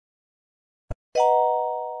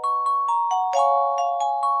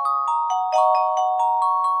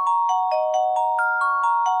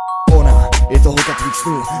holka tvých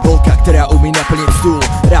snů, holka, která umí naplnit stůl.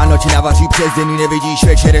 Ráno ti navaří přes den, nevidíš,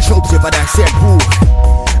 večer šou, připadáš si jak Bůh.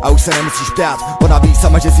 A už se nemusíš ptát, ona ví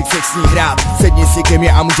sama, že si chceš s ní hrát. Sedni si ke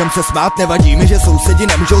mně a můžem se smát, nevadí mi, že sousedi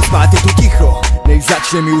nemůžou spát, je tu ticho. Než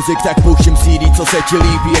začne music, tak pouštím CD, co se ti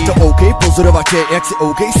líbí. Je to OK, pozorovat tě, jak si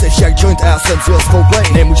OK, seš jak joint a já jsem si ho spouklej.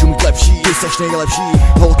 Nemůžu mít lepší, ty seš nejlepší,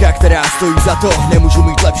 holka, která stojí za to. Nemůžu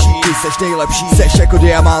mít lepší, ty seš nejlepší, seš jako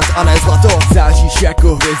diamant a ne zlato. Záříš jako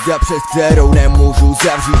hvězda, před kterou nemůžu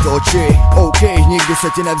zavřít oči. OK, nikdy se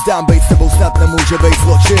ti nevzdám, bejt s tebou snad nemůže být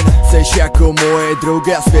zločin. Seš jako moje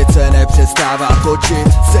droga, svět se nepřestává točit.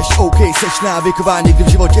 Seš OK, seš návyková, nikdy v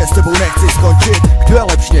životě s tebou nechci skončit. Kdo je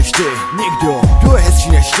lepší než ty? Nikdo. Kdo je hezčí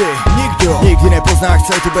než ty? Nikdo. Nikdy nepoznáš,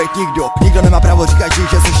 chce tu být nikdo. Nikdo nemá právo říkat,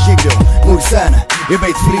 že seš nikdo. Můj sen je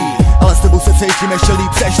být free, ale s tebou se cítím ještě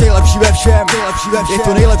líp. Seš nejlepší ve všem, nejlepší ve všem. Je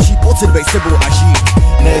to nejlepší pocit být s tebou a žít.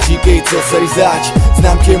 Neříkej, co seš zač,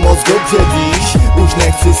 znám tě moc dobře, víš. Už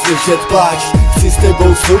nechci slyšet pláč, chci s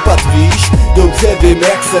tebou stoupat, víš. Dobře vím,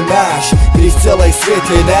 jak se máš, když celý svět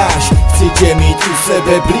je náš. Chci tě mít u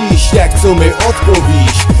sebe blíž, tak co mi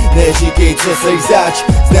odpovíš. Neříkej, co seš zač,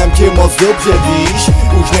 znám tě moc dobře, víš.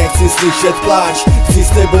 Už nechci slyšet pláč, chci s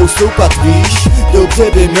tebou stoupat, víš.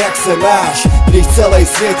 Dobře vím, jak se máš, když celý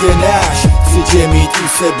svět je náš. Chci tě mít u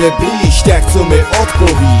sebe blíž, tak co mi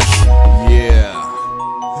odpovíš. Yeah.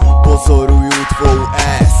 Pozoruju tvou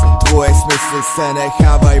tvoje smysly se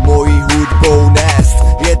nechávaj mojí hudbou nést.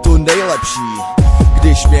 Je to nejlepší,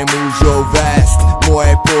 když mě můžou vést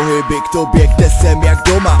moje pohyby k tobě, kde jsem jak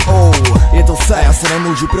doma. Je to se, já se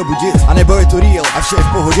nemůžu probudit, a nebo je to real a vše je v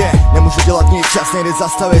pohodě. Nemůžu dělat nic, čas nejde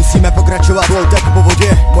zastavit, musíme pokračovat, tak po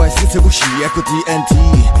vodě. Moje srdce buší jako TNT,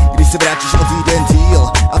 když se vrátíš o týden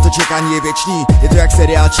díl. A to čekání je věčný, je to jak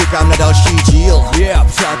seriál, čekám na další díl. Yeah,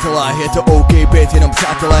 přátelé, je to OK být jenom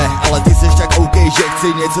přátelé, ale ty seš tak OK, že chci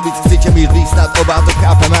něco víc, chci tě mít blíž, snad oba to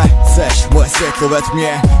chápeme. Seš moje světlo ve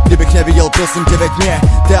tmě, kdybych neviděl, prosím tě, veď mě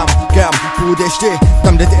tam, kam půjdeš ty,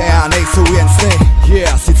 tam kde ty a já nejsou jen sny.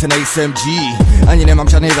 Yeah, sice nejsem G, ani nemám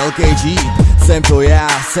žádný velký G. Jsem to já,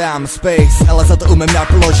 sám Space, ale za to umím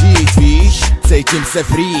naplno žít, víš. Cítím se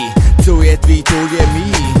free, co je tvý, to je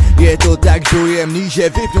mý. Je to tak dojemný, že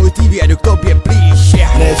vypnu TV a jdu k tobě blíž.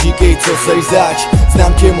 Yeah. Neříkej, co seš zač,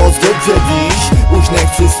 znám tě moc dobře, víš. Už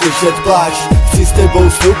nechci slyšet pláč, chci s tebou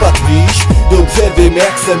stoupat, víš. Dobře vím,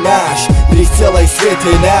 jak se máš, když celý svět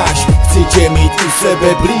je náš. Chci tě mít u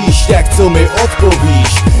sebe blíž, tak co mi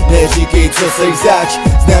odpovíš. Neříkej, co seš zač,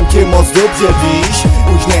 znám tě moc dobře, víš.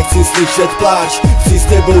 Už nechci slyšet pláč, chci s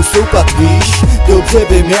tebou stoupat, víš. Dobře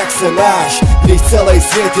vím, jak se máš, když celý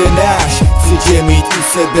svět je náš. Chci tě mít u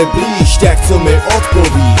sebe blíž, tak co mi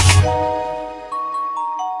odpovíš.